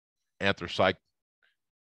anthracyc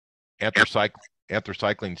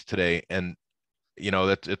anthracyclines today, and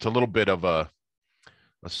it's a little bit of a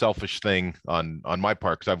selfish thing on my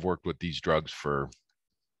part, because I've worked with these drugs for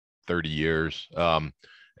 30 years, and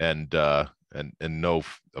know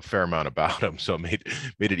a fair amount about them, so it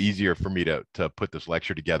made it easier for me to put this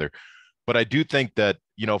lecture together. But I do think that,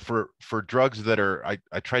 for drugs that are,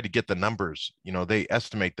 I tried to get the numbers. They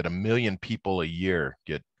estimate that 1 million people a year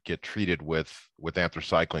get treated with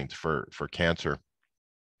anthracyclines for cancer,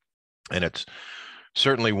 and it's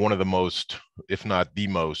certainly one of the most, if not the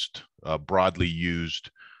most, broadly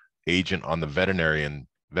used agent on the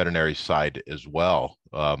veterinary side as well,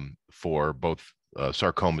 for both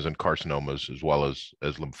sarcomas and carcinomas, as well as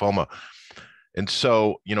lymphoma. And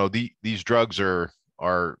so, these drugs are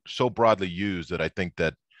so broadly used that I think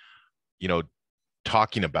that,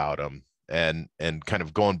 talking about them and kind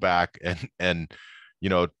of going back and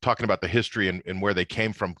talking about the history and where they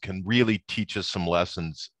came from can really teach us some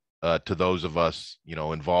lessons, to those of us,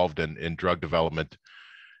 involved in drug development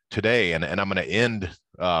today. And I'm going to end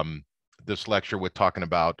this lecture with talking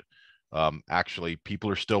about, actually, people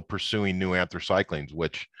are still pursuing new anthracyclines,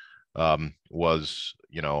 which was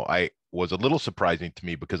a little surprising to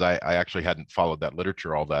me, because I actually hadn't followed that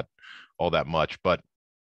literature all that much. But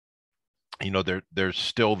there's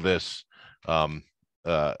still this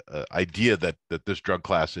idea that this drug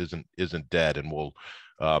class isn't dead, and we'll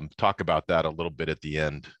talk about that a little bit at the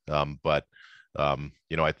end. But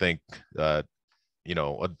I think a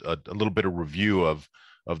little bit of review of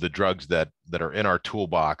the drugs that are in our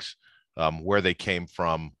toolbox, where they came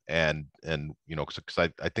from, and because I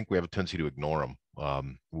think we have a tendency to ignore them.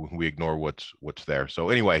 We ignore what's there. So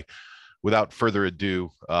anyway, without further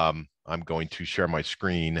ado, I'm going to share my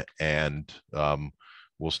screen, and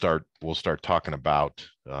we'll start talking about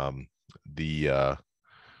the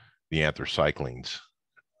anthracyclines.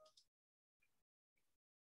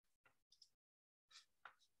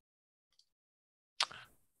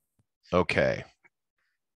 Okay.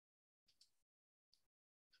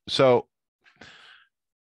 So,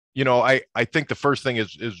 I think the first thing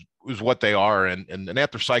is what they are, and an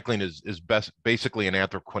anthracycline is basically an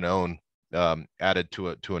anthraquinone, added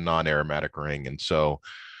to a non-aromatic ring. And so,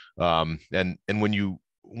 and when you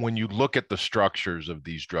look at the structures of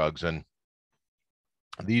these drugs, and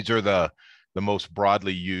these are the most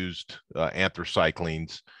broadly used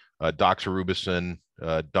anthracyclines: doxorubicin,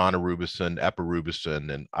 daunorubicin,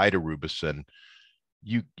 epirubicin, and idarubicin.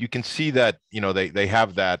 You can see that they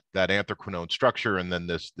have that anthraquinone structure, and then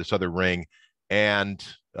this other ring, and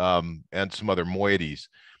some other moieties.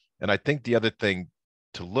 And I think the other thing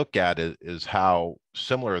to look at is how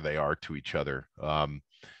similar they are to each other.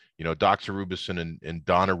 Doxorubicin and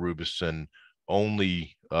daunorubicin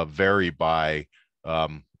only vary by a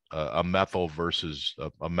methyl versus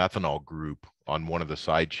a methanol group on one of the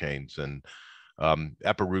side chains, and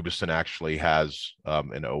epirubicin actually has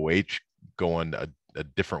an OH going a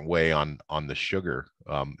different way on the sugar,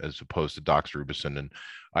 as opposed to doxorubicin. And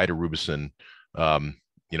idarubicin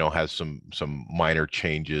has some minor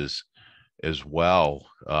changes as well,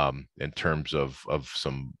 in terms of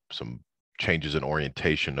some changes in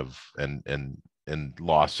orientation and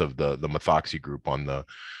loss of the methoxy group on the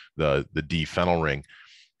D-phenyl ring.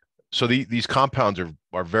 So these compounds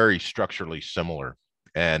are very structurally similar,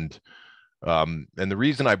 and the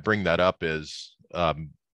reason I bring that up is,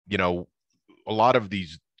 a lot of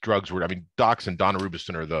these drugs dox and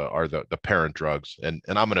daunorubicin are the parent drugs, and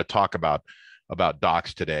I'm going to talk about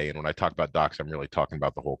dox today. And when I talk about dox, I'm really talking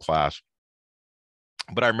about the whole class.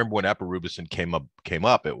 But I remember when epirubicin came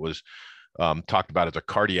up, it was talked about as a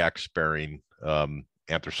cardiac sparing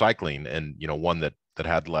anthracycline, and one that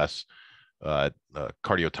had less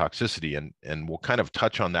cardiotoxicity, and we'll kind of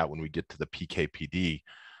touch on that when we get to the PK/PD.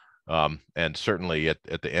 And certainly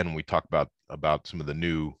at the end, we talk about some of the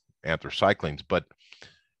new anthracyclines. But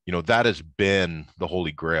that has been the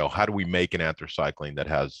holy grail. How do we make an anthracycline that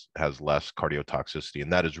has less cardiotoxicity?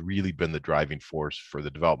 And that has really been the driving force for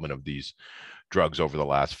the development of these drugs over the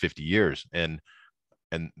last 50 years. And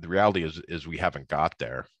the reality is we haven't got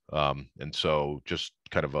there. And so, just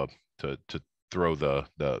kind of to throw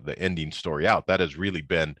the ending story out, that has really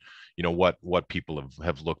been what people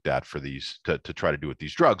have looked at for these to try to do with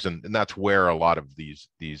these drugs, and that's where a lot of these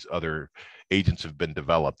other agents have been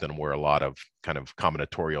developed, and where a lot of kind of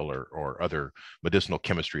combinatorial or other medicinal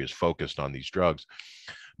chemistry is focused on these drugs.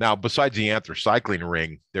 Now, besides the anthracycline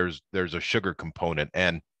ring, there's a sugar component,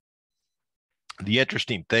 and the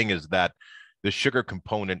interesting thing is that the sugar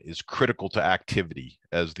component is critical to activity,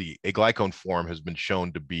 as the aglycone form has been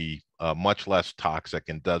shown to be much less toxic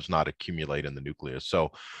and does not accumulate in the nucleus.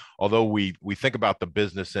 So although we think about the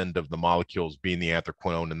business end of the molecules being the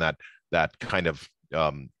anthraquinone and that kind of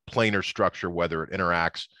planar structure, whether it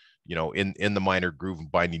interacts, in the minor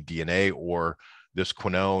groove binding DNA, or this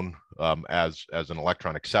quinone as an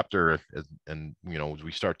electron acceptor, and as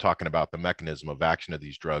we start talking about the mechanism of action of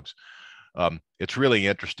these drugs, it's really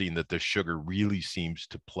interesting that this sugar really seems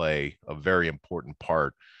to play a very important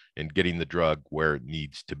part in getting the drug where it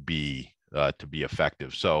needs to be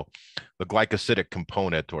effective. So the glycosidic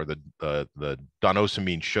component, or the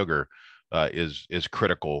donosamine sugar, is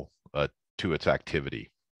critical to its activity.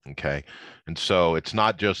 Okay, and so it's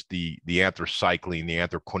not just the anthracycline, the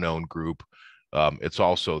anthraquinone group. It's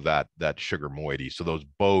also that sugar moiety. So those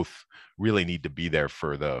both really need to be there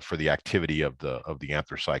for the activity of the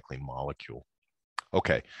anthracycline molecule.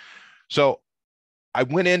 Okay, so I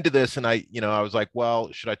went into this and I was like,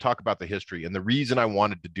 well, should I talk about the history? And the reason I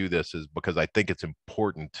wanted to do this is because I think it's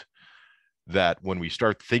important that when we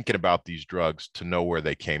start thinking about these drugs, to know where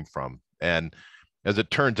they came from. And as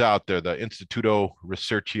it turns out, they're the Instituto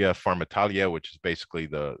Ricerca Pharmaceutica, which is basically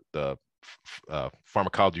the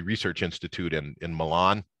Pharmacology Research Institute in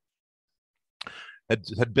Milan,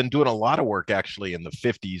 had been doing a lot of work actually in the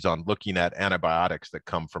 50s on looking at antibiotics that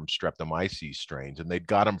come from Streptomyces strains, and they'd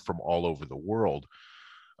got them from all over the world.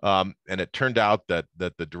 And it turned out that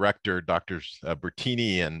the director, Drs.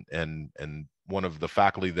 Bertini and one of the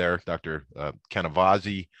faculty there, Dr.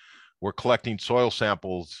 Canavazzi, were collecting soil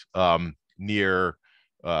samples near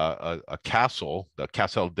a castle, the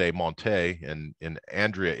Castel dei Monte in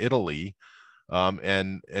Andria, Italy,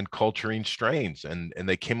 and culturing strains, and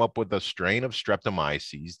they came up with a strain of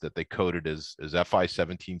Streptomyces that they coded as FI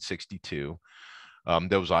 1762,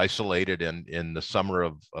 that was isolated in the summer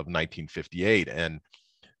of 1958. And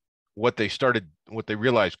what they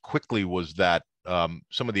realized quickly was that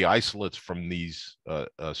some of the isolates from these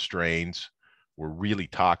strains were really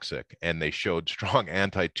toxic, and they showed strong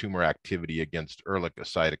anti-tumor activity against Ehrlich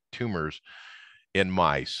ascitic tumors in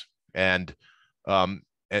mice. And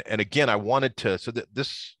again, I wanted to, so that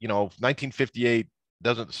this, 1958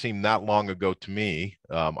 doesn't seem that long ago to me.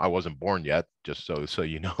 I wasn't born yet, just so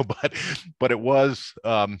you know, but it was,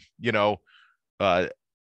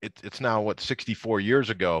 it's now what, 64 years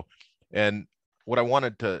ago. And what I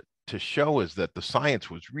wanted to show is that the science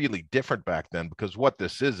was really different back then, because what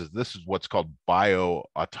this is what's called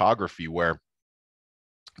bioautography, where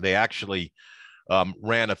they actually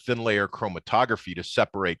ran a thin layer chromatography to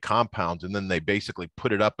separate compounds, and then they basically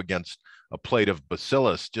put it up against a plate of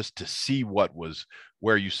bacillus just to see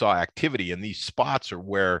where you saw activity. And these spots are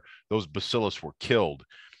where those bacillus were killed,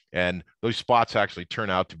 and those spots actually turn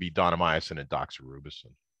out to be donomycin and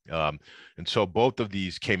doxorubicin. And so both of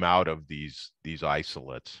these came out of these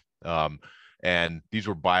isolates. And these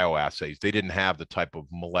were bioassays. They didn't have the type of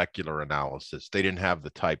molecular analysis. They didn't have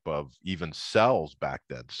the type of even cells back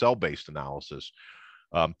then, cell-based analysis,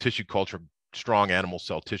 tissue culture, strong animal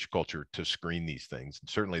cell tissue culture to screen these things. And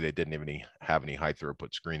certainly they didn't even have any high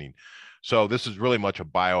throughput screening. So this is really much a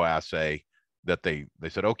bioassay that they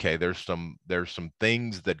said, okay, there's some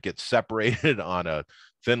things that get separated on a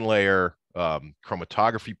thin layer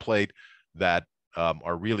chromatography plate that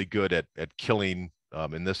are really good at killing,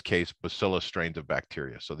 in this case, bacillus strains of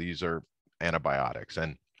bacteria. So these are antibiotics.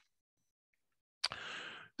 And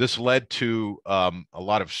this led to a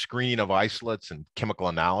lot of screening of isolates and chemical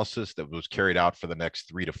analysis that was carried out for the next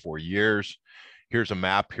 3 to 4 years. Here's a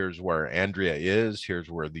map. Here's where Andria is. Here's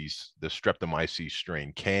where the Streptomyces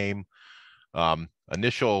strain came.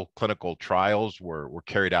 Initial clinical trials were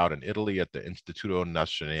carried out in Italy at the Istituto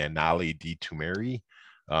Nazionale di Tumori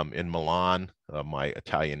in Milan. My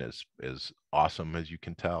Italian is awesome, as you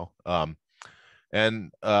can tell.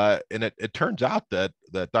 And it turns out that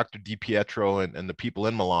Dr. Di Pietro and the people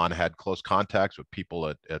in Milan had close contacts with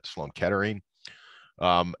people at Sloan Kettering,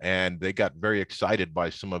 and they got very excited by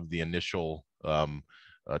some of the initial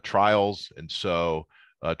trials. And so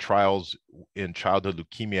trials in childhood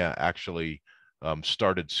leukemia actually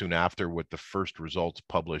started soon after, with the first results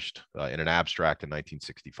published in an abstract in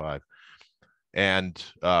 1965. And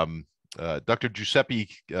Dr. Giuseppe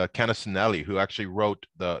Canicinelli, who actually wrote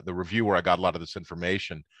the review where I got a lot of this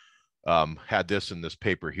information, had this in this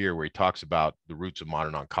paper here, where he talks about the roots of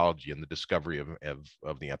modern oncology and the discovery of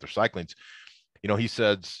the anthracyclines. He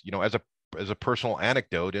says, as a personal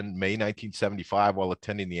anecdote, in May 1975, while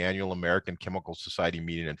attending the annual American Chemical Society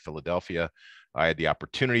meeting in Philadelphia, I had the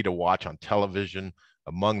opportunity to watch on television,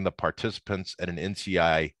 among the participants at an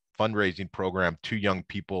NCI fundraising program to young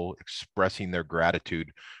people expressing their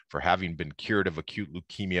gratitude for having been cured of acute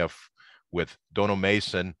leukemia with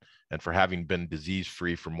donomacin and for having been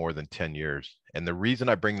disease-free for more than 10 years. And the reason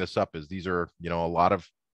I bring this up is these are, you know, a lot of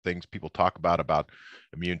things people talk about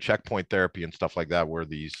immune checkpoint therapy and stuff like that, where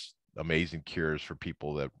these amazing cures for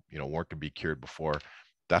people that, you know, weren't going to be cured before.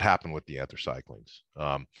 That happened with the anthracyclines.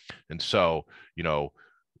 And so, you know,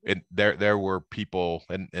 there were people,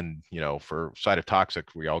 and you know, for cytotoxic,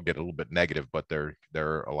 we all get a little bit negative, but there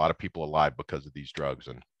are a lot of people alive because of these drugs.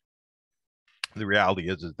 And the reality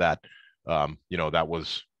is that, you know, that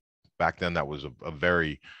was back then, that was a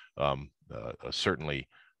very certainly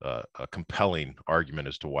a compelling argument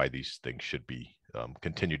as to why these things should be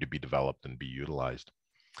continue to be developed and be utilized.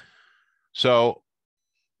 So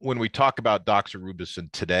when we talk about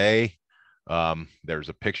doxorubicin today, there's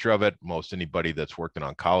a picture of it. Most anybody that's worked in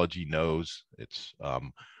oncology knows it's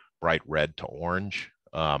bright red to orange.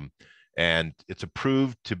 And it's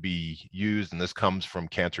approved to be used, and this comes from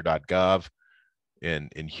cancer.gov,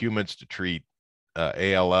 in humans to treat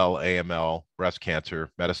ALL, AML, breast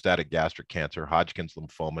cancer, metastatic gastric cancer, Hodgkin's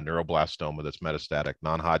lymphoma, neuroblastoma that's metastatic,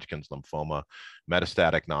 non-Hodgkin's lymphoma,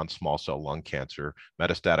 metastatic non-small cell lung cancer,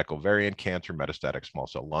 metastatic ovarian cancer, metastatic small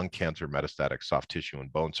cell lung cancer, metastatic soft tissue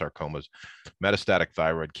and bone sarcomas, metastatic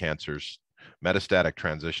thyroid cancers, metastatic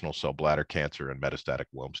transitional cell bladder cancer, and metastatic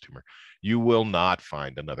Wilms tumor. You will not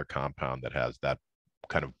find another compound that has that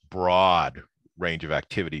kind of broad range of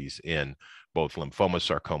activities in both lymphomas,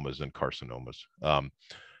 sarcomas, and carcinomas.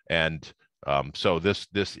 So this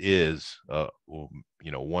is,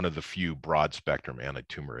 you know, one of the few broad spectrum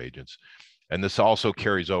anti-tumor agents. And this also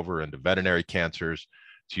carries over into veterinary cancers.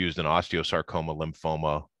 It's used in osteosarcoma,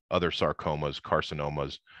 lymphoma, other sarcomas,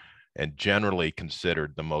 carcinomas, and generally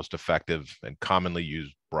considered the most effective and commonly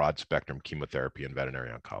used broad spectrum chemotherapy in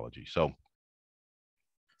veterinary oncology. So,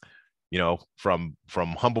 you know, from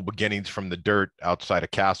humble beginnings from the dirt outside a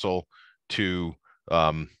castle to,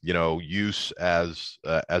 you know, use as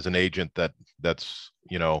an agent that's,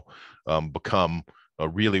 you know, become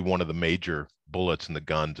really one of the major bullets in the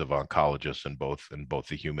guns of oncologists in both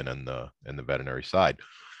the human and the veterinary side.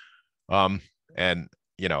 And,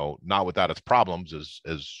 you know, not without its problems,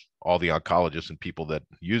 as all the oncologists and people that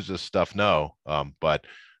use this stuff know, but,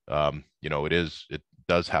 you know, it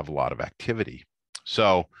does have a lot of activity.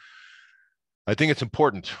 So I think it's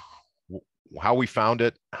important how we found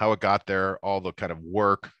it, how it got there, all the kind of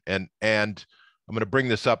work, and I'm going to bring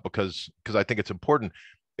this up because I think it's important.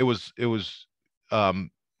 It was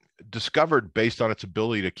discovered based on its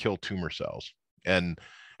ability to kill tumor cells, and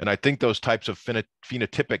I think those types of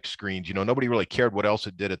phenotypic screens, you know, nobody really cared what else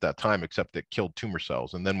it did at that time except it killed tumor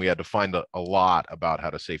cells, and then we had to find a lot about how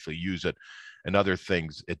to safely use it and other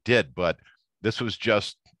things it did, but this was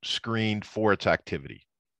just screened for its activity,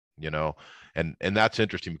 you know. And that's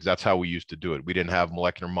interesting because that's how we used to do it. We didn't have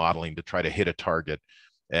molecular modeling to try to hit a target.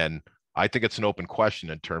 And I think it's an open question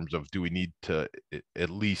in terms of, do we need to at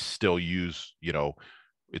least still use, you know,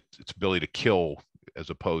 its ability to kill as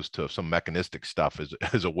opposed to some mechanistic stuff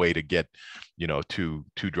as a way to get, you know, to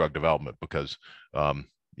drug development, because,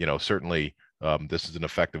 you know, certainly this is an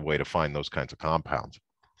effective way to find those kinds of compounds.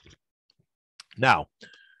 Now,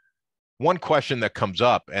 one question that comes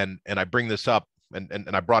up, and I bring this up,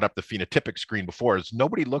 and I brought up the phenotypic screen before, is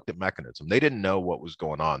nobody looked at mechanism. They didn't know what was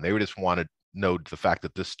going on. They just wanted to know the fact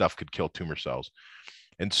that this stuff could kill tumor cells.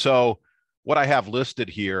 And so what I have listed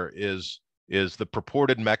here is the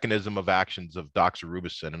purported mechanism of actions of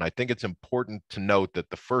doxorubicin. And I think it's important to note that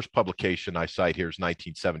the first publication I cite here is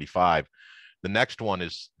 1975. The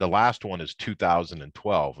last one is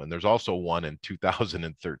 2012. And there's also one in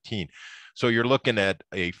 2013. So you're looking at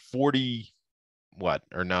a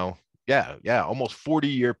almost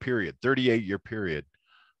 40-year period, 38-year period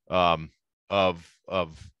of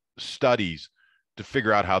studies to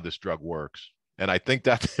figure out how this drug works. And I think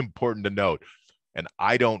that's important to note. And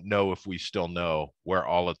I don't know if we still know where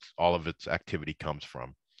all of its activity comes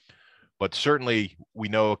from, but certainly we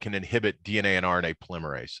know it can inhibit DNA and RNA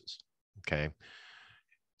polymerases. Okay.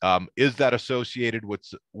 Is that associated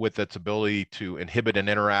with its ability to inhibit and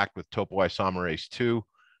interact with topoisomerase 2?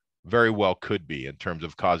 Very well could be, in terms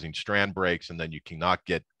of causing strand breaks, and then you cannot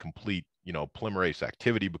get complete, you know, polymerase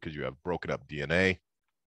activity because you have broken up DNA.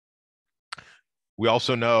 We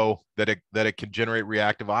also know that it can generate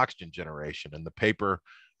reactive oxygen generation, and the paper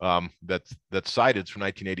that's cited from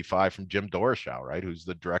 1985 from Jim Doroshow, right, who's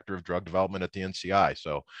the director of drug development at the NCI.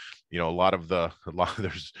 So, you know,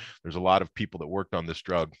 there's a lot of people that worked on this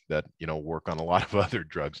drug that, you know, work on a lot of other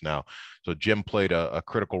drugs now. So Jim played a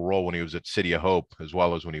critical role when he was at City of Hope, as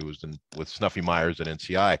well as when he was with Snuffy Myers at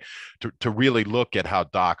NCI, to really look at how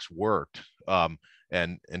dox worked,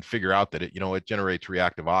 and figure out that it generates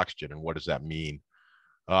reactive oxygen. And what does that mean?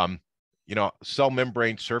 Cell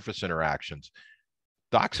membrane surface interactions.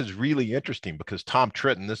 Dox is really interesting because Tom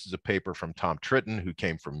Tritton, this is a paper from Tom Tritton, who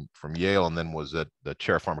came from Yale and then was at the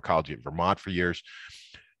chair of pharmacology at Vermont for years.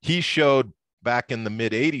 He showed back in the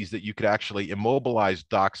mid 80s that you could actually immobilize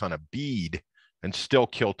dox on a bead and still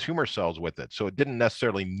kill tumor cells with it. So it didn't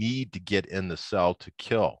necessarily need to get in the cell to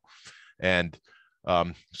kill. And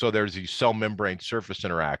so there's these cell membrane surface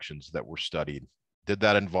interactions that were studied. Did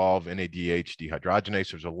that involve NADH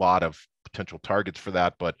dehydrogenase? There's a lot of potential targets for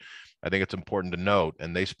that, but I think it's important to note,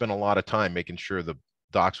 and they spent a lot of time making sure the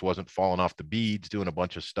dox wasn't falling off the beads, doing a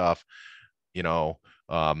bunch of stuff, and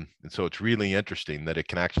so it's really interesting that it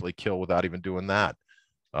can actually kill without even doing that.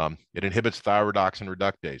 It inhibits thyrodoxin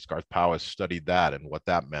reductase. Garth Powis studied that and what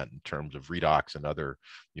that meant in terms of redox and other,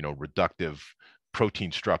 reductive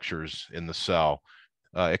protein structures in the cell.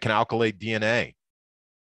 It can alkylate DNA.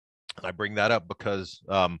 And I bring that up because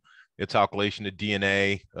it's alkylation of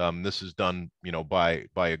DNA. This is done, by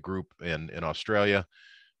a group in Australia.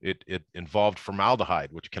 It involved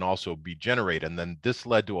formaldehyde, which can also be generated. And then this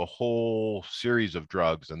led to a whole series of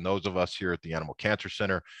drugs. And those of us here at the Animal Cancer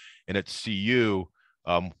Center and at CU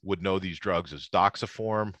would know these drugs as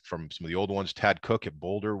doxiform from some of the old ones. Tad Cook at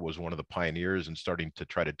Boulder was one of the pioneers in starting to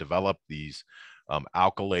try to develop these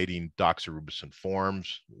alkylating doxorubicin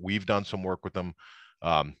forms. We've done some work with them.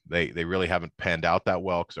 They really haven't panned out that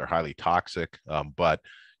well because they're highly toxic, but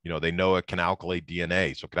they know it can alkylate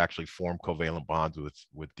DNA, so it can actually form covalent bonds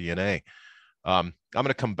with DNA. I'm going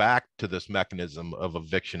to come back to this mechanism of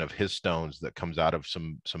eviction of histones that comes out of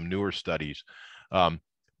some newer studies,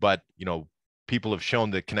 but people have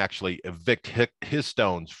shown that it can actually evict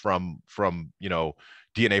histones from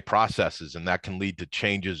DNA processes, and that can lead to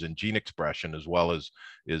changes in gene expression as well as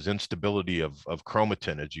instability of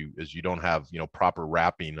chromatin as you don't have proper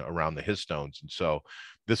wrapping around the histones. And so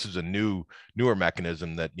this is a newer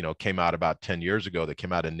mechanism that came out about 10 years ago, that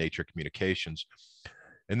came out in Nature Communications.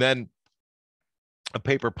 And then a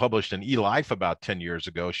paper published in eLife about 10 years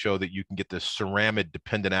ago showed that you can get this ceramide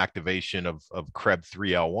dependent activation of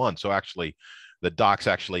CREB3L1. So actually the dox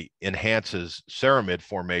actually enhances ceramide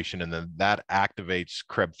formation, and then that activates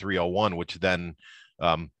CREB3L1, which then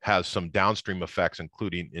has some downstream effects,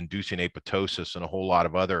 including inducing apoptosis and a whole lot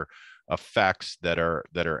of other effects that are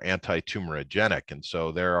anti-tumorigenic. And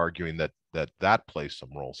so they're arguing that plays some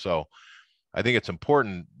role. So I think it's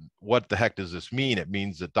important. What the heck does this mean? It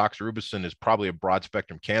means that doxorubicin is probably a broad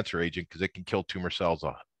spectrum cancer agent because it can kill tumor cells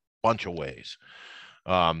a bunch of ways.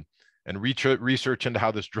 And research into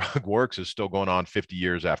how this drug works is still going on 50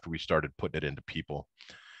 years after we started putting it into people.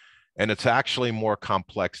 And it's actually more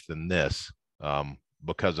complex than this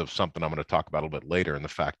because of something I'm going to talk about a little bit later, and the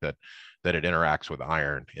fact that it interacts with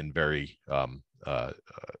iron in very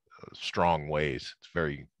strong ways. It's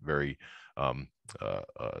very, very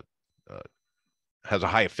has a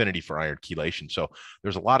high affinity for iron chelation. So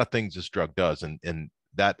there's a lot of things this drug does, and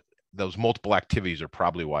that those multiple activities are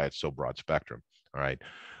probably why it's so broad spectrum. All right.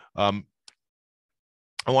 I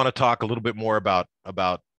want to talk a little bit more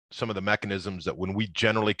about some of the mechanisms that, when we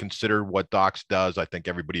generally consider what dox does, I think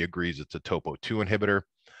everybody agrees it's a topo-2 inhibitor.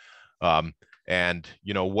 And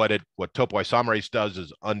what topoisomerase does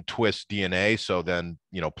is untwist DNA, so then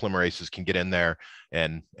polymerases can get in there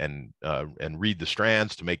and read the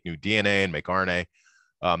strands to make new DNA and make RNA.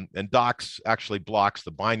 And dox actually blocks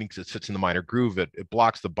the bindings. It sits in the minor groove. It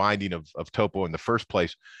blocks the binding of topo in the first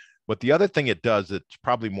place. But the other thing it does that's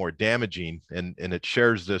probably more damaging, and it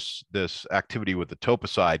shares this activity with the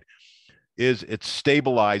toposide, is it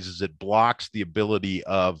stabilizes, it blocks the ability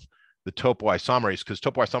of the topoisomerase, because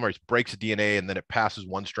topoisomerase breaks the DNA and then it passes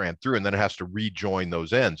one strand through, and then it has to rejoin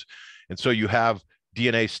those ends. And so you have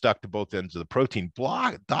DNA stuck to both ends of the protein.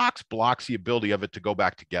 Dox blocks the ability of it to go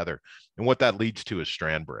back together. And what that leads to is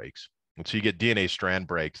strand breaks. And so you get DNA strand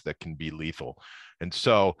breaks that can be lethal. And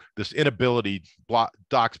so this inability,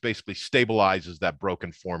 dox basically stabilizes that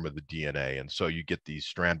broken form of the DNA. And so you get these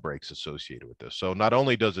strand breaks associated with this. So not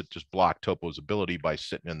only does it just block topo's ability by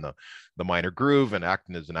sitting in the minor groove and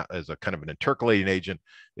acting as a kind of an intercalating agent,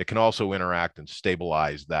 it can also interact and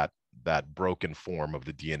stabilize that broken form of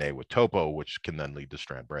the DNA with topo, which can then lead to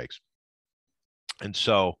strand breaks. And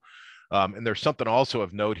so, and there's something also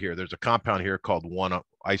of note here. There's a compound here called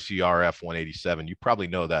ICRF 187. You probably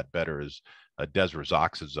know that better as a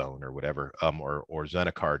desroxazone or whatever, or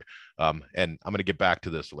Zenocard. And I'm going to get back to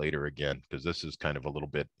this later again, because this is kind of a little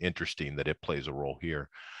bit interesting that it plays a role here.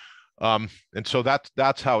 And so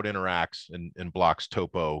that's how it interacts and blocks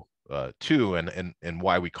topo 2, and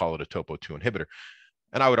why we call it a topo 2 inhibitor.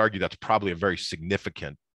 And I would argue that's probably a very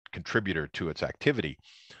significant contributor to its activity.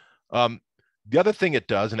 The other thing it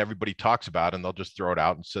does, and everybody talks about, and they'll just throw it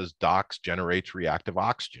out and says DOX generates reactive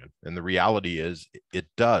oxygen. And the reality is it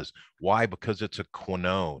does. Why? Because it's a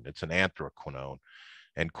quinone. It's an anthraquinone.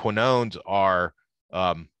 And quinones are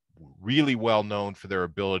really well known for their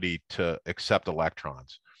ability to accept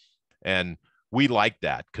electrons. And we like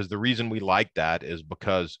that, because the reason we like that is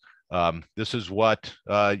because this is what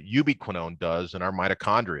ubiquinone does in our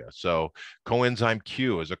mitochondria. So coenzyme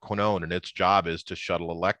Q is a quinone, and its job is to shuttle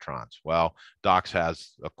electrons. Well, DOX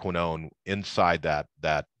has a quinone inside that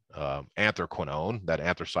anthraquinone, that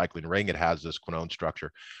anthracycline ring. It has this quinone structure,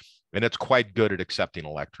 and it's quite good at accepting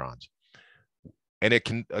electrons. And it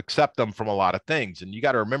can accept them from a lot of things. And you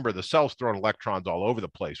got to remember, the cell's throwing electrons all over the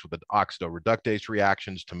place with the oxidoreductase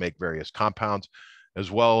reactions to make various compounds,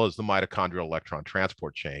 as well as the mitochondrial electron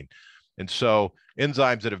transport chain. And so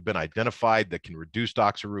enzymes that have been identified that can reduce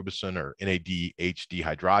doxorubicin or NADH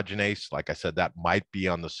dehydrogenase, like I said, that might be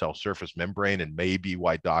on the cell surface membrane, and may be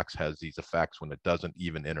why DOX has these effects when it doesn't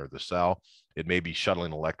even enter the cell. It may be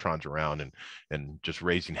shuttling electrons around and just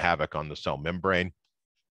raising havoc on the cell membrane.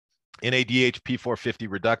 NADH P450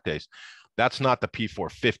 reductase, that's not the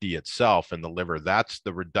P450 itself in the liver. That's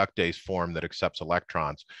the reductase form that accepts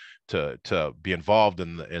electrons to be involved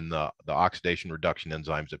in the oxidation reduction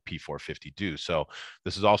enzymes that P450 do. So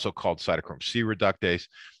this is also called cytochrome C reductase.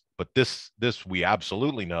 But this we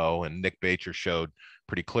absolutely know, and Nick Bacher showed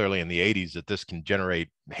pretty clearly in the 80s, that this can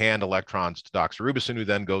hand electrons to doxorubicin, who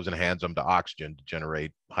then goes and hands them to oxygen to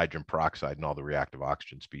generate hydrogen peroxide and all the reactive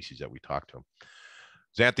oxygen species that we talked to.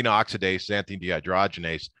 Xanthine oxidase, xanthine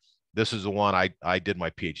dehydrogenase, this is the one I did my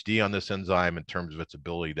PhD on this enzyme in terms of its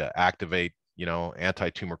ability to activate,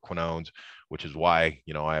 anti-tumor quinones, which is why,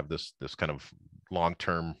 I have this kind of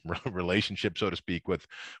long-term relationship, so to speak, with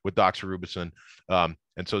doxorubicin.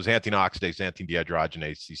 And so xanthine oxidase, xanthine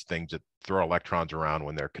dehydrogenase, these things that throw electrons around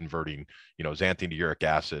when they're converting, xanthine to uric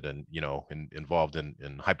acid, and, involved in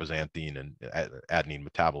hypoxanthine and adenine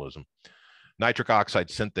metabolism. Nitric oxide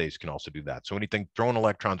synthase can also do that. So anything throwing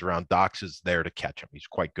electrons around, DOX is there to catch them. He's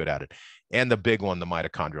quite good at it. And the big one, the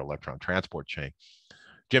mitochondrial electron transport chain.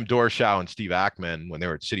 Jim Dorshow and Steve Ackman, when they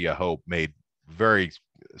were at City of Hope, made very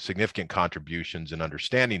significant contributions in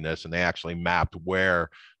understanding this, and they actually mapped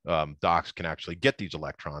where DOX can actually get these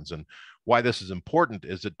electrons. And why this is important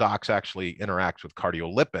is that DOX actually interacts with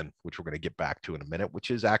cardiolipin, which we're going to get back to in a minute,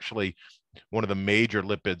 which is actually one of the major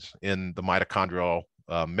lipids in the mitochondrial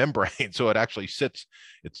membrane. So it actually sits,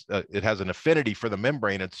 it has an affinity for the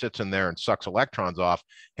membrane. It sits in there and sucks electrons off,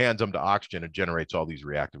 hands them to oxygen, and generates all these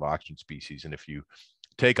reactive oxygen species. And if you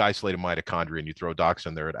take isolated mitochondria and you throw DOX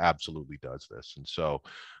in there, it absolutely does this. And so,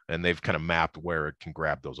 and they've kind of mapped where it can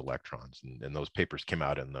grab those electrons. And those papers came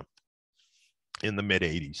out in the mid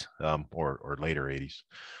 80s or later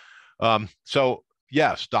 80s. So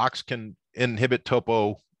yes, DOX can inhibit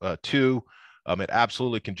topo 2. It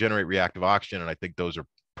absolutely can generate reactive oxygen, and I think those are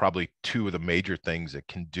probably two of the major things it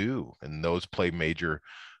can do, and those play major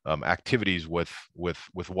activities with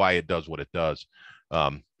why it does what it does.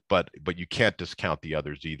 But you can't discount the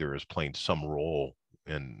others either as playing some role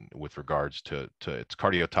with regards to its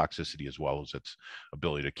cardiotoxicity, as well as its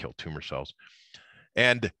ability to kill tumor cells.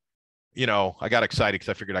 And I got excited because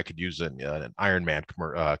I figured I could use an Iron Man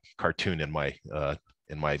cartoon in my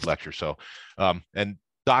lecture. So and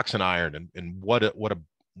DOX and iron, and what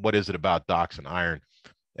is it about DOX and iron?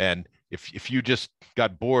 And if you just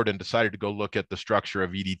got bored and decided to go look at the structure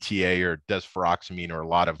of EDTA or desferoxamine or a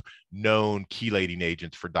lot of known chelating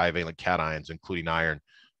agents for divalent cations, including iron,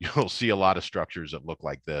 you'll see a lot of structures that look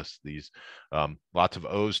like this. These lots of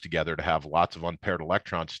O's together to have lots of unpaired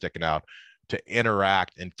electrons sticking out to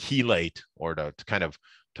interact and chelate, or to kind of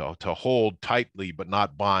to hold tightly but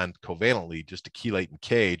not bond covalently, just to chelate and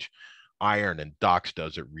cage. Iron, and DOX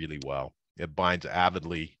does it really well. It binds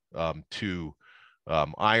avidly to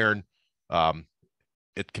iron.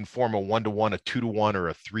 It can form a 1-to-1, a 2-to-1, or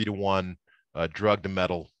a 3-to-1 drug to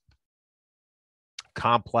metal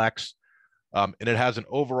complex. And it has an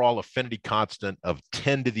overall affinity constant of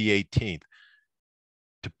 10 to the 18th.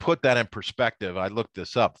 To put that in perspective, I looked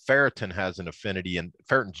this up. Ferritin has an affinity, and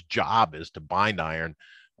ferritin's job is to bind iron.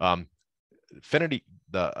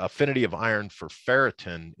 The affinity of iron for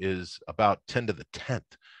ferritin is about 10 to the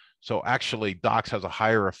 10th. So actually, DOX has a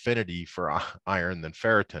higher affinity for iron than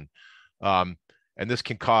ferritin. And this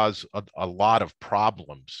can cause a lot of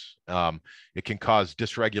problems. It can cause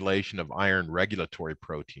dysregulation of iron regulatory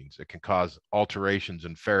proteins. It can cause alterations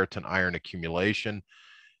in ferritin iron accumulation,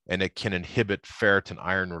 and it can inhibit ferritin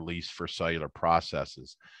iron release for cellular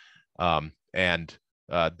processes. And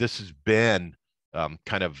this has been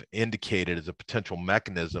kind of indicated as a potential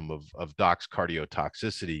mechanism of DOX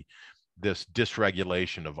cardiotoxicity, this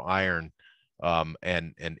dysregulation of iron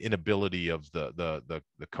and inability of the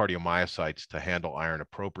cardiomyocytes to handle iron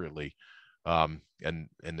appropriately. And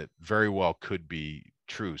it very well could be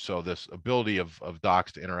true. So this ability of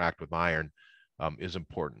DOX to interact with iron is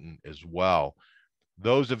important as well.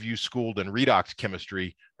 Those of you schooled in redox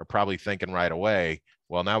chemistry are probably thinking right away,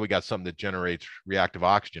 well, now we got something that generates reactive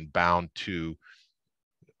oxygen bound to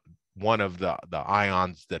one of the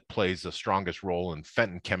ions that plays the strongest role in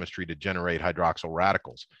Fenton chemistry to generate hydroxyl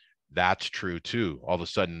radicals. That's true too. All of a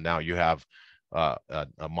sudden now you have a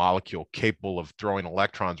molecule capable of throwing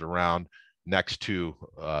electrons around next to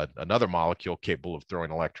another molecule capable of throwing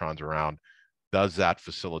electrons around. Does that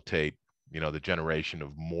facilitate, the generation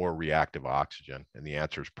of more reactive oxygen? And the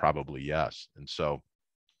answer is probably yes. And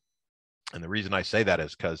the reason I say that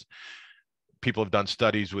is because people have done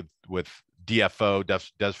studies with DFO,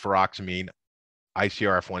 desferoxamine,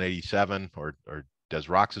 ICRF-187, or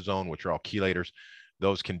desroxazone, which are all chelators.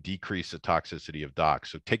 Those can decrease the toxicity of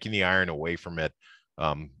DOX. So taking the iron away from it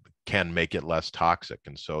can make it less toxic.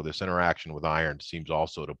 And so this interaction with iron seems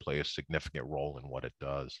also to play a significant role in what it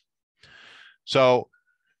does. So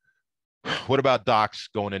what about DOX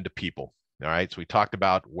going into people? All right, so we talked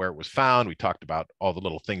about where it was found. We talked about all the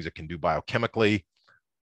little things it can do biochemically.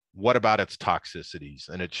 What about its toxicities?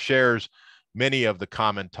 And it shares many of the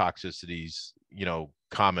common toxicities,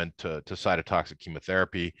 common to cytotoxic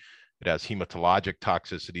chemotherapy. It has hematologic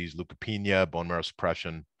toxicities, leukopenia, bone marrow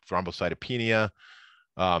suppression, thrombocytopenia.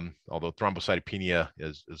 Although thrombocytopenia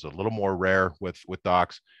is a little more rare with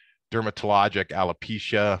DOX. Dermatologic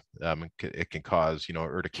alopecia, it can cause,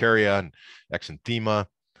 urticaria and exanthema.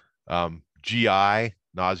 GI,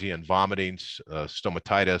 nausea and vomiting,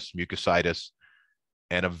 stomatitis, mucositis,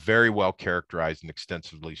 and a very well characterized and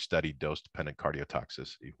extensively studied dose-dependent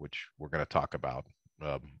cardiotoxicity, which we're going to talk about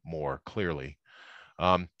more clearly.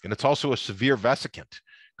 And it's also a severe vesicant,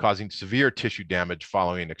 causing severe tissue damage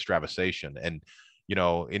following extravasation. And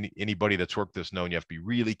anybody that's worked this known you have to be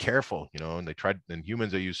really careful. And they tried in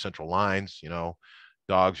humans, they use central lines.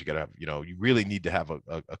 Dogs, you got to have, you really need to have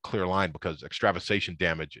a clear line, because extravasation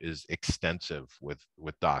damage is extensive with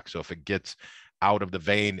DOX. So if it gets out of the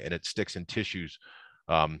vein and it sticks in tissues,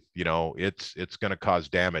 it's going to cause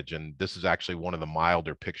damage. And this is actually one of the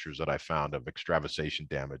milder pictures that I found of extravasation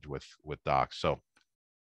damage with DOX. So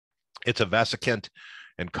it's a vesicant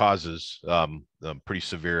and causes pretty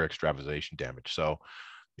severe extravasation damage. So,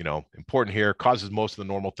 important here, causes most of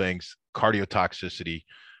the normal things. Cardiotoxicity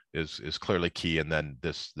is clearly key. And then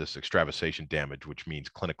this extravasation damage, which means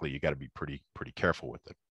clinically, you got to be pretty careful with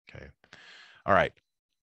it. Okay. All right.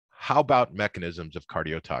 How about mechanisms of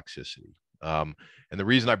cardiotoxicity? And the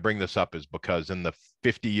reason I bring this up is because in the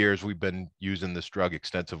 50 years we've been using this drug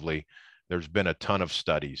extensively, there's been a ton of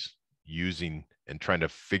studies using and trying to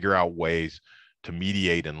figure out ways to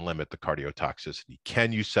mediate and limit the cardiotoxicity.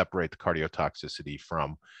 Can you separate the cardiotoxicity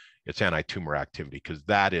from its anti-tumor activity? Because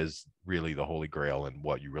that is really the holy grail and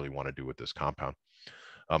what you really want to do with this compound.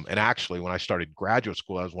 And actually, when I started graduate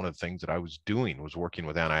school, that was one of the things that I was doing, was working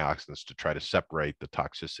with antioxidants to try to separate the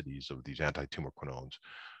toxicities of these anti-tumor quinones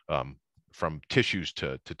from tissues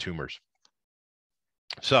to tumors.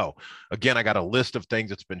 So again, I got a list of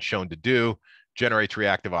things it's been shown to do. Generates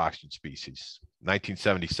reactive oxygen species.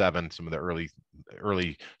 1977, some of the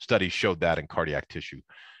early studies showed that in cardiac tissue.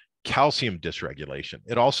 Calcium dysregulation.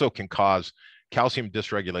 It also can cause calcium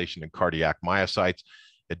dysregulation in cardiac myocytes.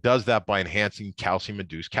 It does that by enhancing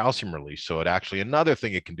calcium-induced calcium release. So it actually, another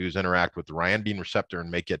thing it can do is interact with the ryanodine receptor and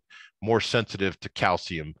make it more sensitive to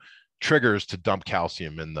calcium triggers to dump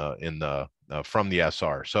calcium from the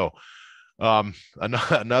SR. So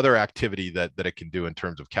another activity that it can do in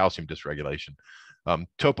terms of calcium dysregulation.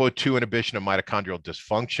 Topo2 inhibition of mitochondrial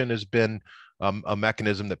dysfunction has been a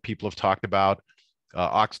mechanism that people have talked about.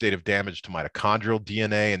 Oxidative damage to mitochondrial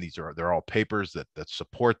DNA, and they're all papers that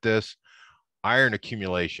support this. Iron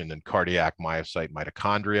accumulation in cardiac myocyte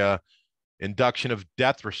mitochondria. Induction of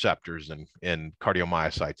death receptors in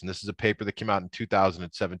cardiomyocytes. And this is a paper that came out in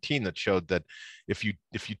 2017 that showed that if you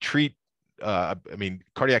treat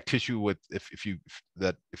cardiac tissue with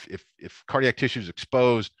if cardiac tissue is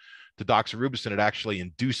exposed to doxorubicin, it actually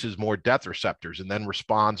induces more death receptors and then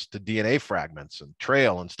responds to DNA fragments and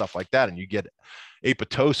trail and stuff like that. And you get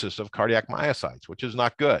apoptosis of cardiac myocytes, which is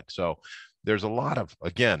not good. So there's a lot of,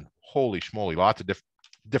 again, holy schmoly, lots of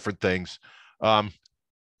different things. And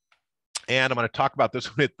I'm going to talk about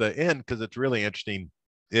this one at the end because it's really interesting,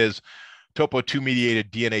 is topo-2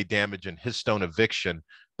 mediated DNA damage and histone eviction,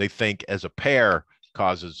 they think as a pair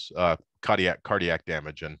causes cardiac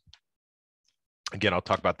damage. And again, I'll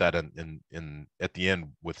talk about that in at the end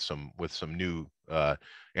with some new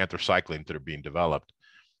anthracyclines that are being developed.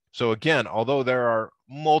 So again, although there are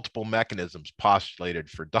multiple mechanisms postulated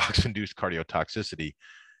for DOX-induced cardiotoxicity,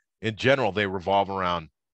 in general, they revolve around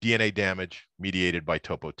DNA damage mediated by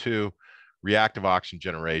topo-2, reactive oxygen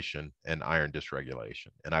generation, and iron dysregulation.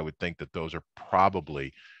 And I would think that those are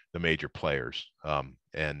probably the major players.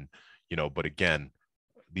 And, you know, but again,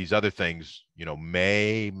 these other things, you know,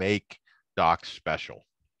 may make docs special,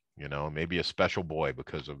 you know, maybe a special boy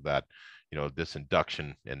because of that, you know, this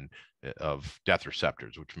induction of death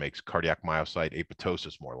receptors, which makes cardiac myocyte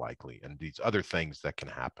apoptosis more likely, and these other things that can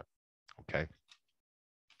happen. Okay.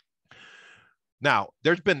 Now,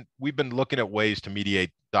 we've been looking at ways to mediate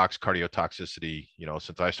dox cardiotoxicity, you know,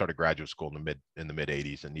 since I started graduate school in the mid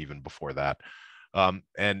 80s and even before that.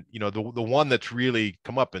 And you know, the one that's really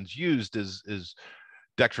come up and is used is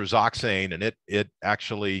dexrazoxane, and it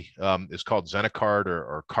actually is called Zenocard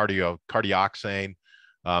or cardioxane,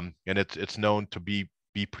 and it's known to be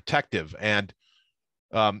protective. And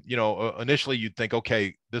you know, initially you'd think,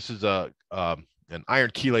 okay, this is an iron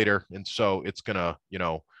chelator, and so it's gonna, you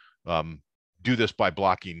know, do this by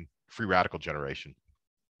blocking free radical generation,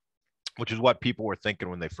 which is what people were thinking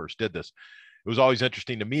when they first did this. It was always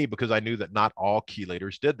interesting to me because I knew that not all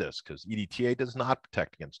chelators did this, because EDTA does not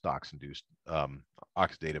protect against DOX-induced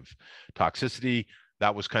oxidative toxicity.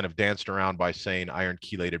 That was kind of danced around by saying iron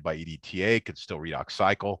chelated by EDTA could still redox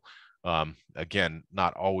cycle. Again,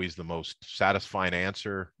 not always the most satisfying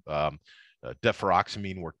answer.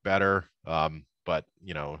 Deferoxamine worked better, but,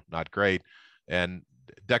 you know, not great. And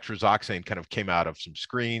dexrazoxane kind of came out of some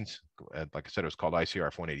screens. Like I said, it was called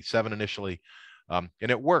ICRF 187 initially, and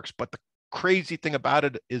it works. But the crazy thing about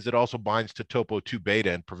it is it also binds to topo-2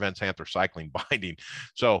 beta and prevents anthracycline binding.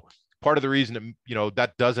 So part of the reason that, you know,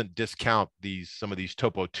 that doesn't discount some of these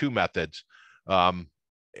topo-2 methods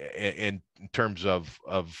in terms of,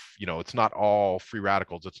 you know, it's not all free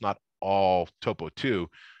radicals, it's not all topo-2.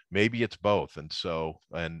 Maybe it's both. And so,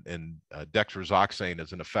 and dexrazoxane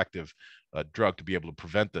is an effective drug to be able to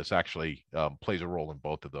prevent this, actually plays a role in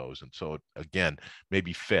both of those. And so, again,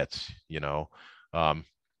 maybe fits, you know.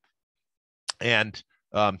 And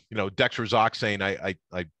you know, dexrazoxane,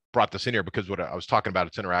 I brought this in here because what I was talking about,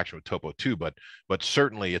 its interaction with topo-2, but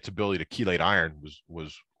certainly its ability to chelate iron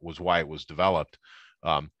was why it was developed.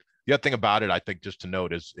 The other thing about it, I think, just to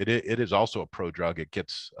note, is it is also a prodrug. It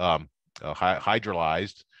gets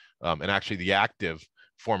hydrolyzed, and actually the active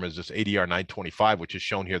form is this ADR 925, which is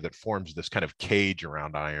shown here, that forms this kind of cage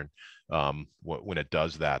around iron when it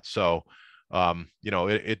does that. So you know,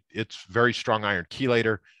 it's very strong iron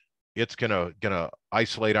chelator. It's gonna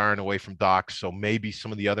isolate iron away from DOX. So maybe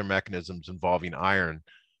some of the other mechanisms involving iron,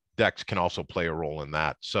 DEX can also play a role in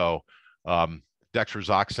that. So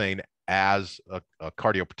dexrazoxane as a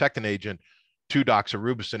cardioprotectant agent to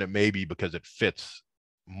doxorubicin, it may be because it fits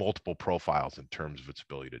multiple profiles in terms of its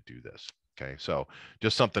ability to do this. Okay, so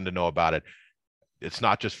just something to know about it. It's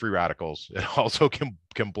not just free radicals. It also can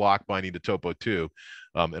block binding to topo-2,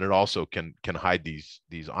 and it also can hide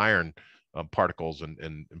these iron particles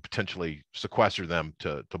and potentially sequester them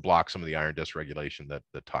to block some of the iron dysregulation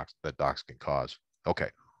that DOX can cause. Okay.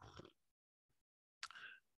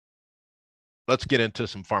 Let's get into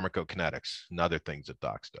some pharmacokinetics and other things that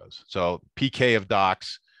DOX does. So PK of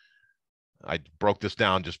DOX, I broke this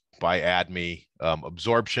down just by ADME.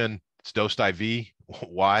 Absorption, it's dosed IV.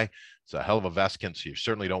 Why? It's a hell of a vesicant, so you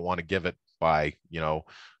certainly don't want to give it by, you know,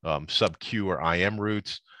 sub-Q or IM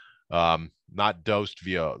routes. Not dosed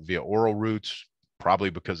via oral routes,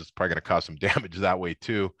 probably because it's probably going to cause some damage that way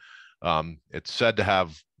too. It's said to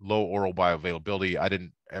have low oral bioavailability. I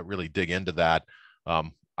didn't really dig into that.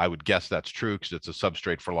 I would guess that's true because it's a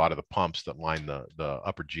substrate for a lot of the pumps that line the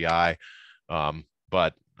upper GI.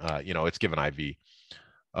 But you know, it's given IV.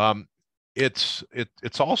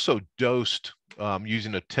 It's also dosed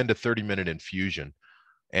using a 10 to 30 minute infusion.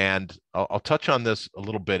 And I'll touch on this a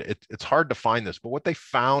little bit. It's hard to find this, but what they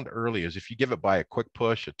found early is if you give it by a quick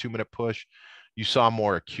push, a 2-minute push, you saw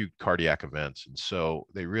more acute cardiac events. And so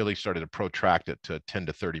they really started to protract it to a 10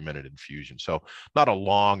 to 30 minute infusion. So not a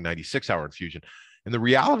long 96-hour infusion. And the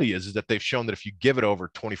reality is that they've shown that if you give it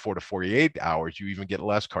over 24 to 48 hours, you even get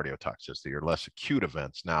less cardiotoxicity or less acute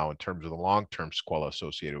events. Now, in terms of the long-term sequela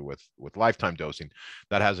associated with lifetime dosing,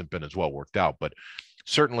 that hasn't been as well worked out. But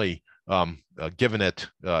certainly, given it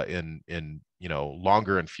in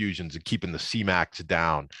longer infusions and keeping the Cmax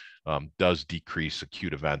down does decrease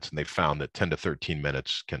acute events, and they found that 10 to 13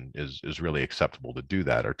 minutes is really acceptable to do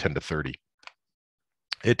that, or 10 to 30.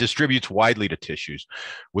 It distributes widely to tissues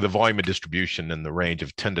with a volume of distribution in the range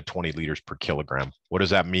of 10 to 20 liters per kilogram. What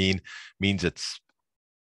does that mean? It means it's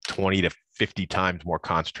 20 to 50 times more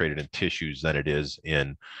concentrated in tissues than it is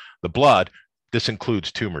in the blood. This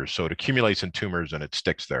includes tumors. So it accumulates in tumors and it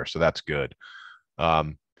sticks there. So that's good.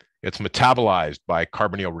 It's metabolized by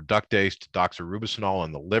carbonyl reductase to doxorubicin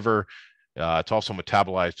in the liver. It's also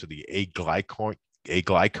metabolized to the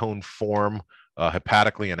aglycone form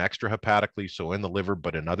hepatically and extrahepatically, so in the liver,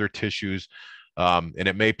 but in other tissues. And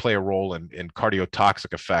it may play a role in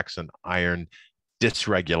cardiotoxic effects and iron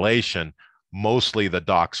dysregulation, mostly the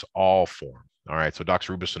DOX-all form. All right, so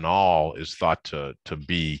doxorubicin is thought to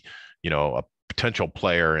be, a potential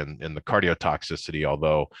player in the cardiotoxicity,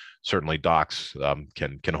 although certainly DOX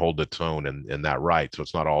can hold its own in that right. So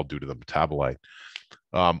it's not all due to the metabolite.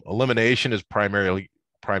 Elimination is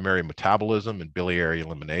primary metabolism and biliary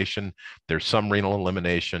elimination. There's some renal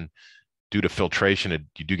elimination. Due to filtration,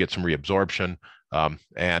 you do get some reabsorption,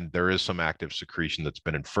 and there is some active secretion that's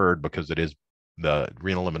been inferred because the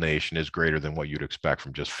renal elimination is greater than what you'd expect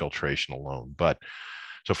from just filtration alone. But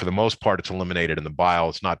so for the most part, it's eliminated in the bile.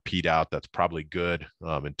 It's not peed out. That's probably good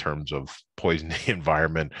in terms of poisoning the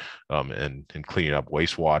environment and cleaning up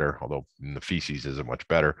wastewater, although in the feces isn't much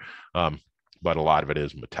better. But a lot of it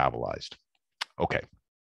is metabolized. Okay.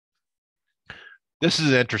 This is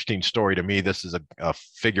an interesting story to me. This is a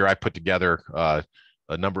figure I put together a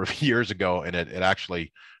number of years ago, and it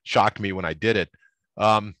actually shocked me when I did it.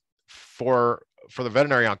 For the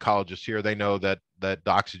veterinary oncologists here, they know that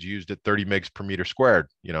DOX is used at 30 mg per meter squared,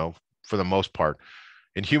 for the most part.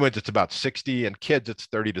 In humans, it's about 60. In kids, it's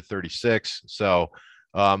 30 to 36. So,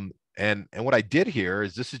 and what I did here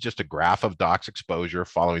is this is just a graph of DOX exposure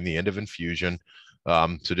following the end of infusion.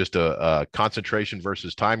 So just a concentration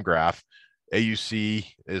versus time graph. AUC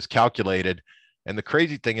is calculated. And the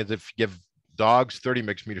crazy thing is if you give dogs 30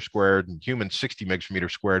 mg per meter squared and humans 60 mg per meter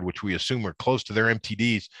squared, which we assume are close to their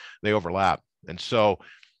MTDs, they overlap. And so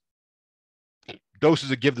doses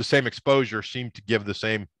that give the same exposure seem to give the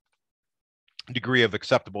same degree of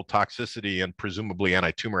acceptable toxicity and presumably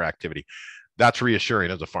anti-tumor activity. That's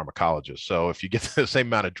reassuring as a pharmacologist. So if you get the same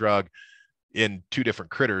amount of drug in two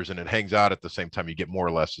different critters and it hangs out at the same time, you get more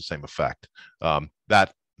or less the same effect.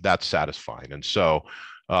 That's satisfying. And so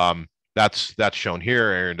that's shown here,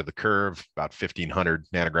 area under the curve, about 1,500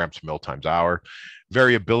 nanograms per mil times hour.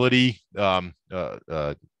 Variability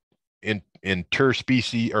inter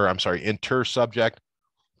subject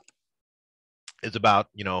is about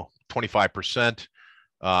 25%.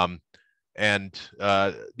 And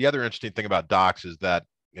the other interesting thing about DOX is that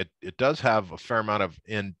it does have a fair amount of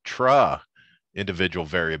intra-individual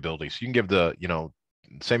variability. So you can give the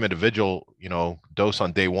same individual dose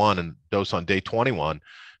on day 1 and dose on day 21,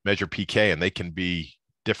 measure PK, and they can be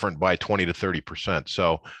different by 20 to 30%.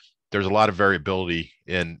 So there's a lot of variability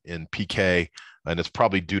in PK, and it's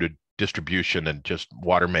probably due to distribution and just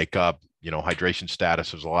water makeup, hydration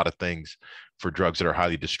status. There's a lot of things for drugs that are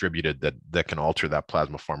highly distributed that can alter that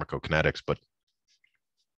plasma pharmacokinetics. But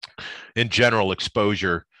in general,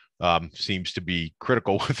 exposure seems to be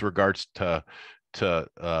critical with regards to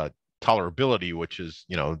tolerability, which is,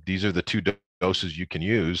 these are the two doses you can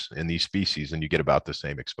use in these species and you get about the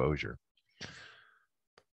same exposure.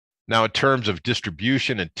 Now, in terms of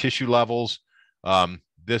distribution and tissue levels,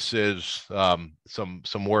 this is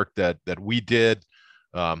some work that we did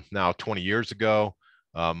now 20 years ago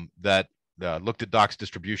that looked at DOX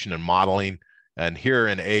distribution and modeling. And here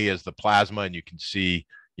in A is the plasma, and you can see,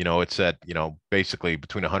 it's at, basically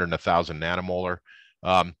between 100 and 1,000 nanomolar.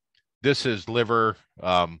 This is liver,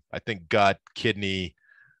 I think gut, kidney,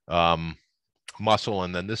 muscle,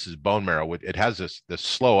 and then this is bone marrow. It has this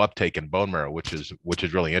slow uptake in bone marrow, which is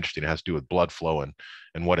really interesting. It has to do with blood flow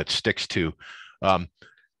and what it sticks to.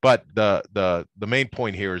 But the main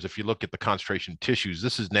point here is if you look at the concentration of tissues,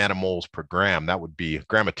 this is nanomoles per gram. That would be a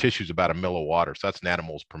gram of tissue is about a mil of water. So that's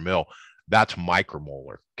nanomoles per mil. That's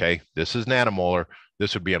micromolar. Okay, this is nanomolar.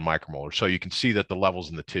 This would be in micromolar. So you can see that the levels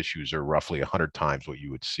in the tissues are roughly 100 times what you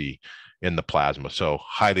would see in the plasma. So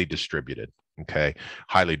highly distributed. Okay,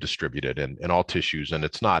 highly distributed in all tissues, and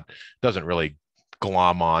doesn't really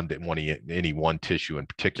glom on to any one tissue in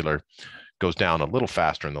particular. goes down a little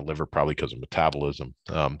faster in the liver, probably because of metabolism.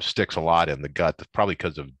 Sticks a lot in the gut, probably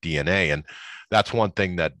because of DNA. And that's one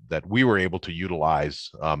thing that we were able to utilize,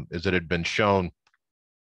 is that it had been shown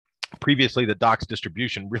previously that DOX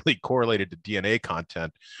distribution really correlated to DNA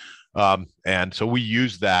content. And so we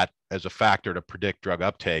used that as a factor to predict drug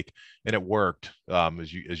uptake, and it worked,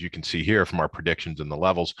 as you can see here from our predictions and the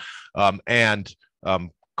levels. And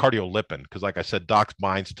cardiolipin, because like I said, DOX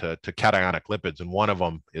binds to cationic lipids, and one of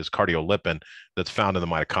them is cardiolipin that's found in the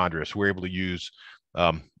mitochondria. So we're able to use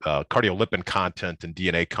cardiolipin content and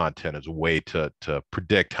DNA content as a way to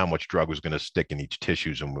predict how much drug was going to stick in each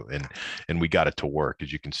tissues, and we got it to work,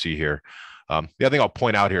 as you can see here. The other thing I'll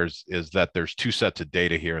point out here is that there's two sets of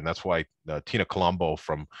data here, and that's why Tina Colombo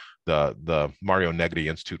from the Mario Negri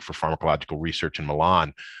Institute for Pharmacological Research in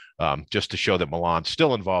Milan, just to show that Milan's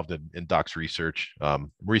still involved in DOX research.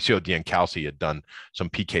 Mauricio Diancalci had done some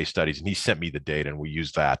PK studies, and he sent me the data, and we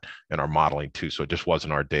used that in our modeling too. So it just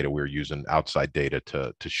wasn't our data. We were using outside data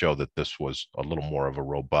to show that this was a little more of a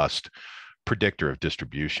robust predictor of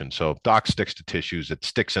distribution. So DOX sticks to tissues. It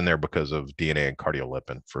sticks in there because of DNA and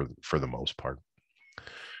cardiolipin for the most part.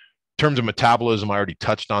 In terms of metabolism, I already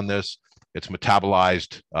touched on this. It's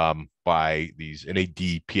metabolized by these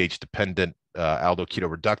NAD pH-dependent aldoketo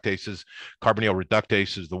reductases. Carbonyl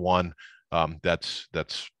reductase is the one that's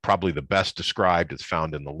probably the best described. It's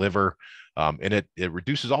found in the liver. And it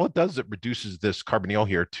reduces, all it does is it reduces this carbonyl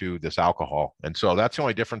here to this alcohol. And so that's the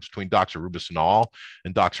only difference between doxorubicinol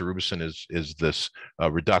and doxorubicin is this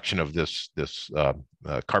reduction of this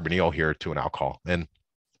carbonyl here to an alcohol. And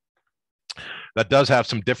that does have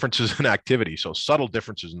some differences in activity. So subtle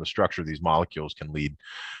differences in the structure of these molecules can lead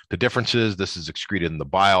to differences. This is excreted in the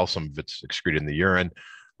bile. Some of it's excreted in the urine.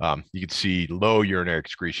 You can see low urinary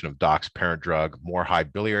excretion of DOX parent drug, more high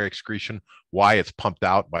biliary excretion. Why? It's pumped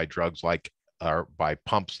out by drugs like, or by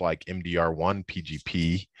pumps like MDR1,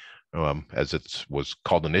 PGP, as it was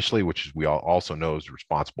called initially, which we all also know is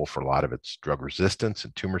responsible for a lot of its drug resistance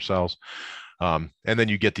in tumor cells. And then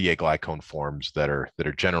you get the aglycone forms that are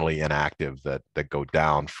generally inactive that go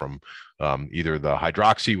down from either the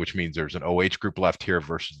hydroxy, which means there's an OH group left here,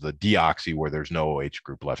 versus the deoxy, where there's no OH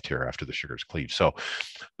group left here after the sugars cleave. So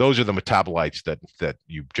those are the metabolites that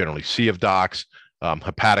you generally see of DOX,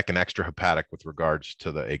 hepatic and extrahepatic with regards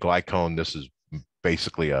to the aglycone. This is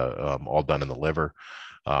basically all done in the liver,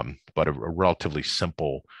 but a relatively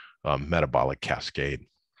simple metabolic cascade.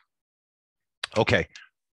 Okay.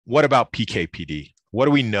 What about PK/PD? What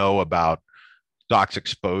do we know about DOX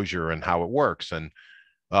exposure and how it works? And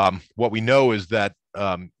what we know is that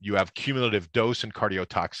you have cumulative dose and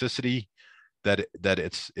cardiotoxicity, that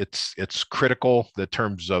it's critical in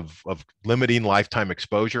terms of limiting lifetime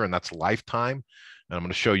exposure, and that's lifetime. And I'm going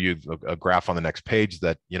to show you a graph on the next page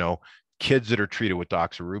that, kids that are treated with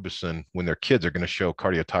doxorubicin when they're kids are going to show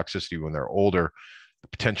cardiotoxicity when they're older,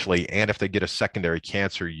 potentially. And if they get a secondary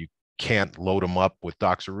cancer, you can't load them up with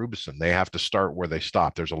doxorubicin. They have to start where they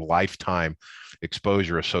stop. There's a lifetime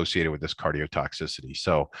exposure associated with this cardiotoxicity.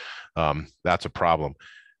 So that's a problem.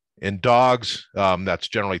 In dogs, that's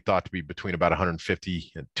generally thought to be between about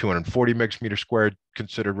 150 and 240 mg/m²,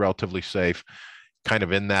 considered relatively safe. Kind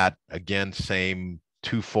of in that, again, same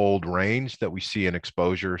twofold range that we see in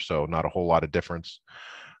exposure. So not a whole lot of difference.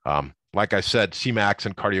 Like I said, Cmax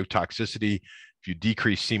and cardiotoxicity. If you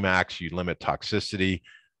decrease Cmax, you limit toxicity.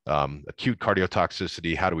 Acute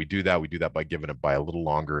cardiotoxicity, how do we do that? We do that by giving it by a little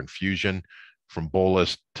longer infusion, from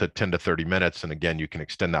bolus to 10 to 30 minutes. And again, you can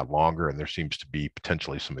extend that longer, and there seems to be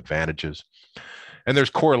potentially some advantages. And there's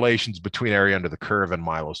correlations between area under the curve and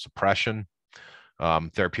myelosuppression.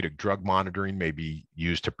 Therapeutic drug monitoring may be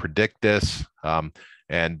used to predict this.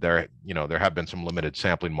 And there have been some limited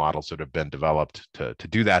sampling models that have been developed to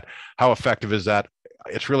do that. How effective is that?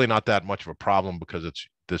 It's really not that much of a problem, because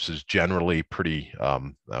this is generally pretty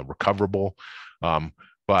recoverable.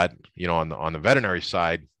 But on the veterinary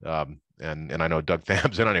side, and I know Doug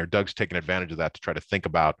Tham's in on here. Doug's taken advantage of that to try to think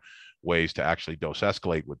about ways to actually dose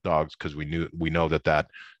escalate with dogs, because we know that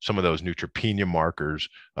some of those neutropenia markers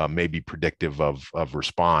may be predictive of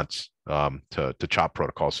response to CHOP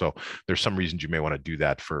protocols. So there's some reasons you may want to do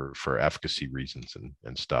that for efficacy reasons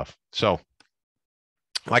and stuff. So,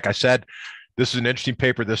 like I said, this is an interesting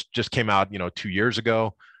paper. This just came out 2 years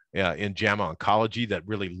ago in JAMA Oncology, that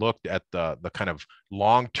really looked at the kind of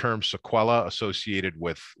long-term sequela associated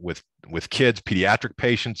with kids, pediatric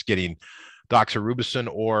patients getting doxorubicin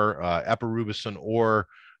or epirubicin or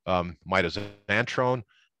mitoxantrone.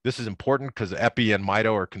 This is important because epi and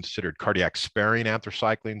mito are considered cardiac sparing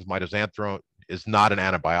anthracyclines. Mitoxantrone is not an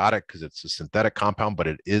antibiotic because it's a synthetic compound, but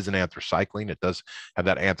it is an anthracycline. It does have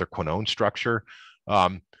that anthraquinone structure.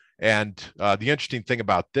 And the interesting thing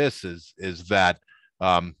about this is that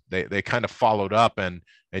they kind of followed up, and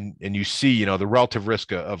you see, you know, the relative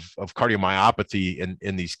risk of cardiomyopathy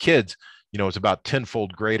in these kids, you know, is about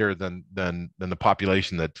tenfold greater than the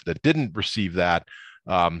population that didn't receive that,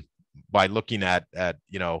 by looking at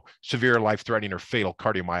you know, severe, life-threatening, or fatal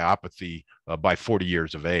cardiomyopathy by 40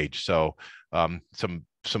 years of age. So some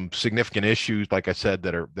significant issues, like I said,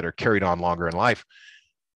 that are carried on longer in life.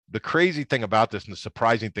 The crazy thing about this, and the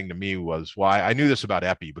surprising thing to me, was why I knew this about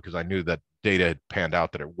epi, because I knew that data had panned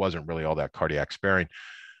out that it wasn't really all that cardiac sparing.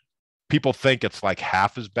 People think it's like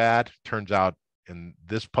half as bad. Turns out in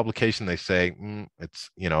this publication, they say it's,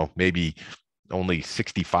 you know, maybe only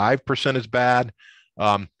 65% as bad.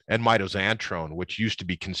 And mitoxantrone, which used to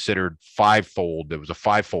be considered fivefold, there was a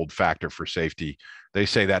fivefold factor for safety. They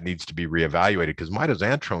say that needs to be reevaluated, because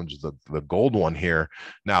mitoxantrone is the gold one here.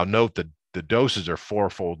 Now, note that the doses are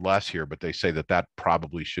fourfold less here, but they say that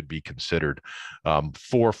probably should be considered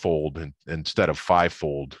fourfold instead of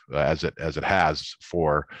fivefold, as it has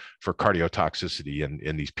for cardiotoxicity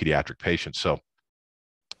in these pediatric patients. So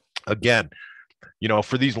again, you know,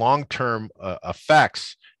 for these long-term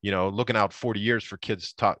effects, you know, looking out 40 years for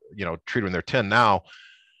kids, you know, treated when they're 10 now,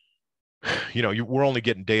 you know, we're only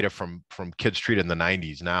getting data from kids treated in the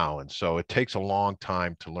 90s now. And so it takes a long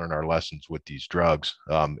time to learn our lessons with these drugs,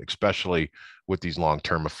 especially with these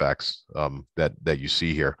long-term effects that you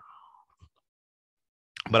see here.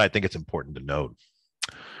 But I think it's important to note.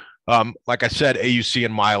 Like I said, AUC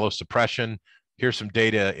and myelosuppression. Here's some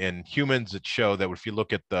data in humans that show that if you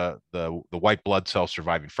look at the white blood cell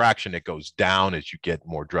surviving fraction, it goes down as you get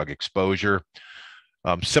more drug exposure.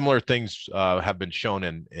 Similar things have been shown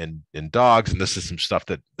in dogs, and this is some stuff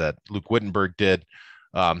that Luke Wittenberg did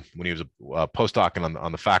when he was a postdoc and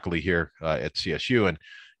on the faculty here at CSU. And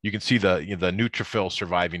you can see the neutrophil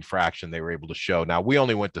surviving fraction they were able to show. Now, we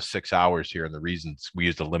only went to 6 hours here, and the reasons we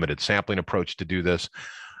used a limited sampling approach to do this.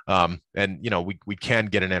 And you know, we can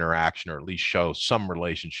get an interaction, or at least show some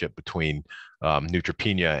relationship between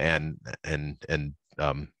neutropenia and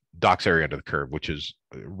Doc's area under the curve, which is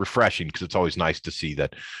refreshing, because it's always nice to see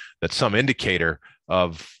that some indicator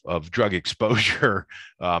of drug exposure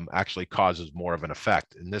actually causes more of an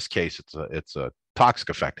effect. In this case, it's a toxic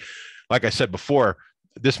effect. Like I said before,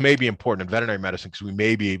 this may be important in veterinary medicine, because we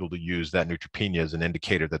may be able to use that neutropenia as an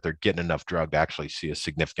indicator that they're getting enough drug to actually see a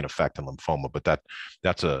significant effect in lymphoma. But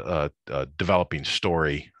that's a developing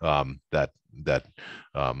story that's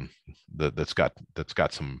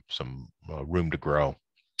got some room to grow.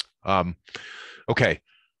 Okay,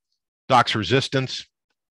 Dox resistance.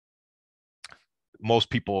 Most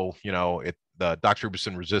people, you know, the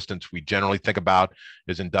doxorubicin resistance we generally think about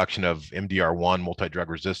is induction of MDR1, multi-drug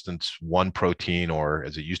resistance, one protein, or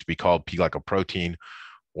as it used to be called, P-glycoprotein,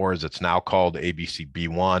 or as it's now called,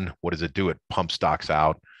 ABCB1. What does it do? It pumps Dox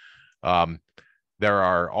out. There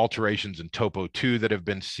are alterations in TOPO2 that have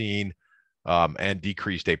been seen, and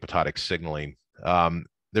decreased apoptotic signaling.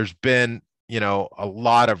 There's been, you know, a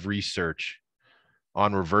lot of research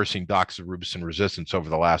on reversing doxorubicin resistance over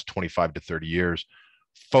the last 25 to 30 years,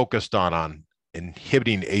 focused on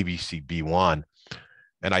inhibiting ABCB1.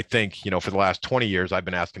 And I think, you know, for the last 20 years, I've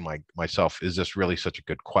been asking myself, is this really such a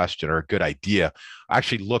good question or a good idea? I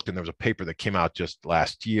actually looked, and there was a paper that came out just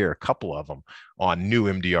last year, a couple of them, on new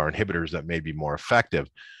MDR inhibitors that may be more effective.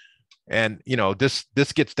 And, you know, this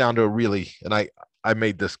gets down to a really, and I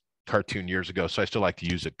made this cartoon years ago, so I still like to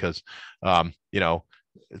use it, because, you know,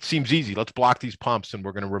 it seems easy. Let's block these pumps and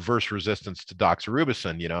we're going to reverse resistance to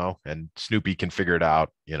doxorubicin, you know, and Snoopy can figure it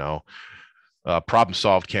out, you know, problem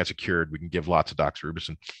solved, cancer cured. We can give lots of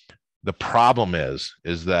doxorubicin. The problem is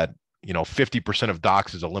that, you know, 50% of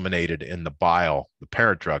dox is eliminated in the bile, the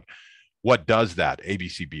parent drug. What does that?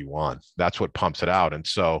 ABCB1. That's what pumps it out. And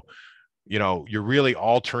so, you know, you're really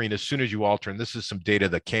altering as soon as you alter. And this is some data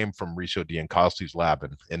that came from Riso Diancoli's lab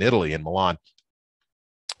in Italy, in Milan,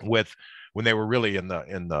 when they were really in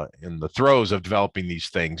the throes of developing these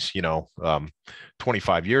things, you know,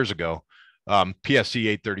 25 years ago. PSC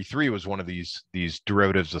 833 was one of these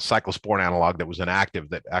derivatives, a cyclosporin analog that was inactive,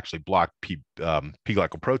 that actually blocked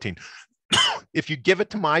P-glycoprotein. If you give it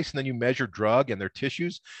to mice and then you measure drug in their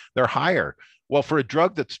tissues, they're higher. Well, for a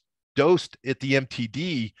drug that's dosed at the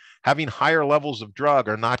MTD, having higher levels of drug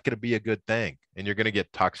are not going to be a good thing, and you're going to get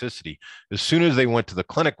toxicity. As soon as they went to the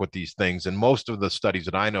clinic with these things, and most of the studies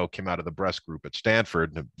that I know came out of the breast group at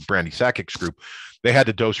Stanford, the Brandy Sakic's group, they had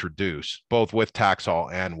to dose reduce, both with Taxol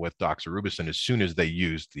and with doxorubicin, as soon as they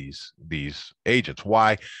used these agents.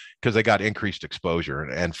 Why? Because they got increased exposure.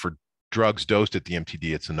 And for drugs dosed at the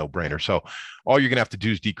MTD, it's a no-brainer. So all you're going to have to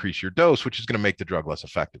do is decrease your dose, which is going to make the drug less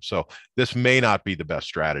effective. So this may not be the best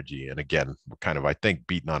strategy. And again, we're kind of, I think,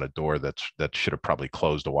 beating on a door that should have probably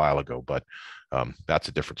closed a while ago, but that's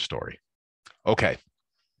a different story. Okay.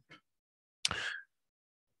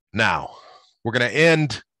 Now we're going to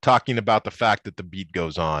end talking about the fact that the beat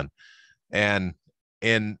goes on. And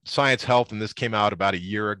in Science Health, and this came out about a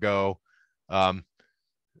year ago,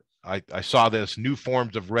 I saw this: new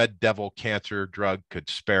forms of red devil cancer drug could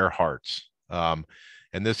spare hearts. And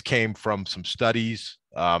this came from some studies.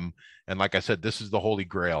 And like I said, this is the holy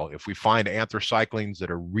grail. If we find anthracyclines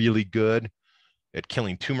that are really good at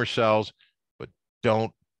killing tumor cells, but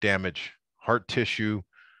don't damage heart tissue,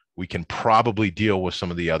 we can probably deal with some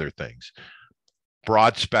of the other things.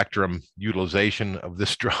 Broad spectrum utilization of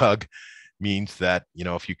this drug means that, you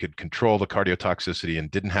know, if you could control the cardiotoxicity and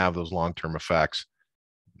didn't have those long-term effects,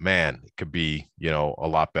 man, it could be, you know, a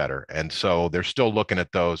lot better. And so they're still looking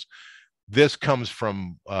at those. This comes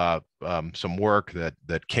from some work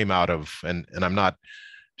that came out of, and I'm not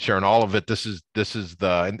sharing all of it. This is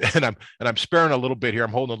the, and I'm sparing a little bit here.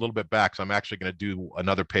 I'm holding a little bit back. So I'm actually going to do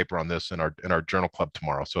another paper on this in our journal club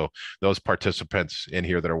tomorrow. So those participants in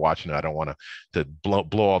here that are watching, I don't want to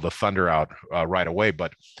blow all the thunder out right away,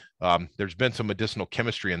 but there's been some medicinal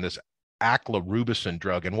chemistry in this aclarubicin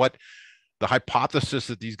drug, and what the hypothesis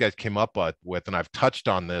that these guys came up with, and I touched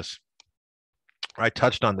on this in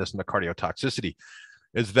the cardiotoxicity,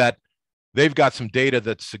 is that they've got some data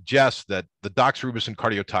that suggests that the doxorubicin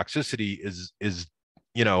cardiotoxicity is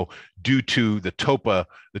you know, due to the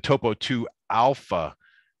topo 2 alpha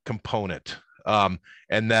component,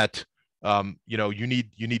 and that you know, you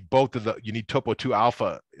need both of you need topo 2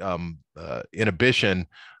 alpha inhibition,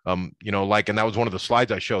 you know, like, and that was one of the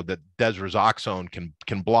slides I showed that desresoxone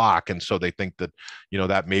can block, and so they think that, you know,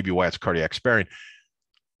 that may be why it's cardiac sparing.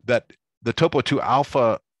 That the topo 2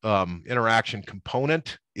 alpha interaction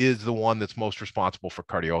component is the one that's most responsible for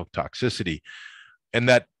cardiotoxicity, and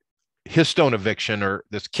that histone eviction, or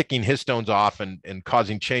this kicking histones off and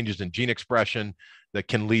causing changes in gene expression that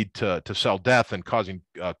can lead to cell death and causing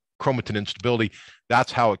chromatin instability,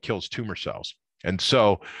 that's how it kills tumor cells. And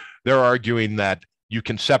so they're arguing that you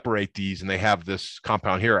can separate these, and they have this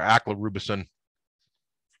compound here, aclarubicin,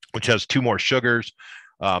 which has two more sugars,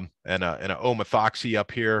 and an O-methoxy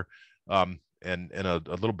up here, and a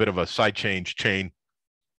little bit of a side chain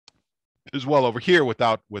as well over here with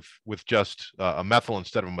just a methyl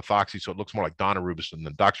instead of a methoxy, so it looks more like donirubicin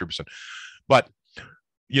than doxorubicin. But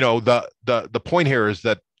you know, the point here is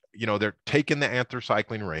that, you know, they're taking the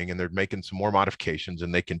anthracycline ring and they're making some more modifications,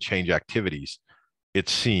 and they can change activities, it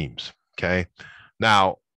seems. Okay,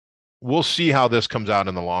 now we'll see how this comes out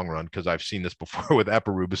in the long run, because I've seen this before with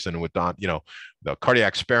epirubicin and with you know, the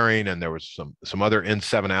cardiac sparing, and there was some other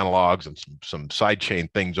N7 analogs and some side chain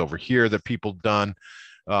things over here that people done,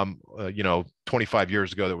 you know, 25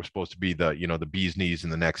 years ago that were supposed to be the, you know, the bee's knees,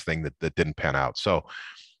 and the next thing that didn't pan out. So,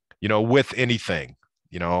 you know, with anything,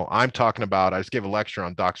 you know, I'm talking about, I just gave a lecture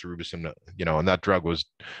on doxorubicin, you know, and that drug was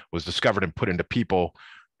discovered and put into people,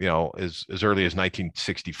 you know, as early as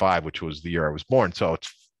 1965, which was the year I was born. So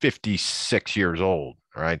it's 56 years old,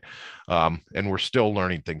 right? And we're still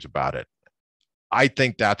learning things about it. I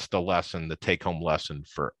think that's the lesson, the take-home lesson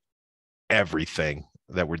for everything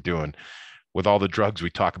that we're doing. With all the drugs we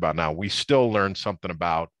talk about now, we still learn something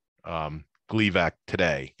about Gleevec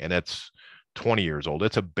today, and it's 20 years old.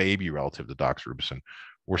 It's a baby relative to doxorubicin.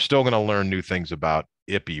 We're still going to learn new things about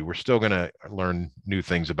IPI. We're still going to learn new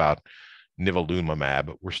things about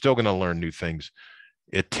nivolumab. We're still going to learn new things.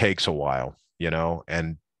 It takes a while, you know,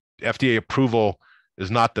 and FDA approval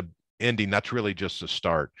is not the ending. That's really just the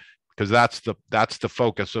start, because that's the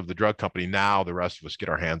focus of the drug company. Now the rest of us get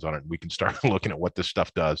our hands on it, and we can start looking at what this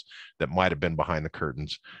stuff does that might have been behind the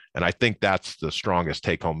curtains. And I think that's the strongest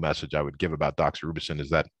take-home message I would give about doxorubicin, is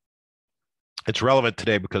that it's relevant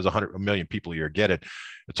today because 100 million people a year get it.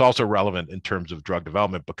 It's also relevant in terms of drug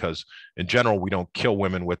development, because in general, we don't kill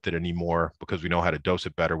women with it anymore because we know how to dose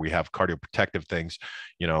it better. We have cardioprotective things,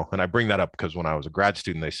 you know, and I bring that up because when I was a grad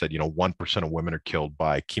student, they said, you know, 1% of women are killed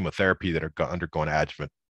by chemotherapy that are undergoing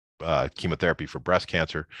adjuvant chemotherapy for breast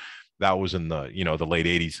cancer. That was in the, you know, the late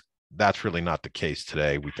 80s. That's really not the case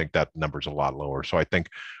today. We think that number's a lot lower. So I think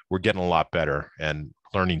we're getting a lot better and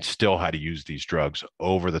learning still how to use these drugs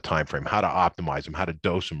over the time frame, how to optimize them, how to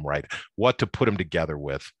dose them right, what to put them together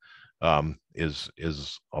with,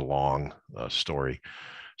 is a long story.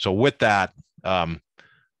 So with that, I'm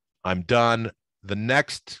done. The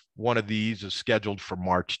next one of these is scheduled for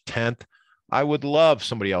March 10th. I would love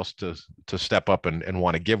somebody else to step up and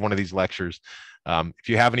want to give one of these lectures. If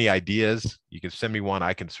you have any ideas, you can send me one.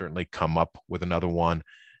 I can certainly come up with another one.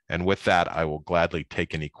 And with that, I will gladly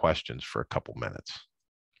take any questions for a couple minutes.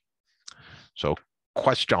 So,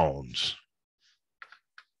 questions.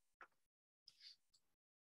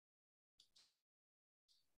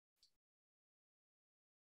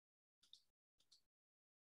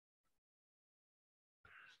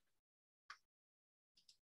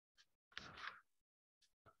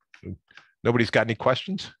 Nobody's got any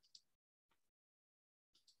questions?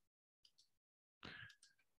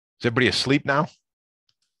 Is everybody asleep now?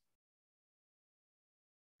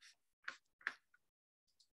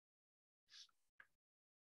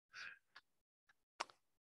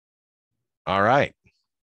 All right.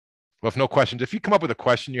 Well, if no questions, if you come up with a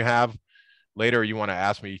question you have later, or you want to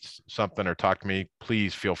ask me something or talk to me,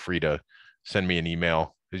 please feel free to send me an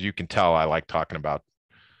email. As you can tell, I like talking about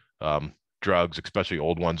drugs, especially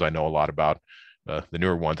old ones I know a lot about. The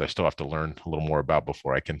newer ones I still have to learn a little more about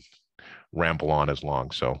before I can ramble on as long.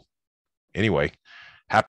 So anyway,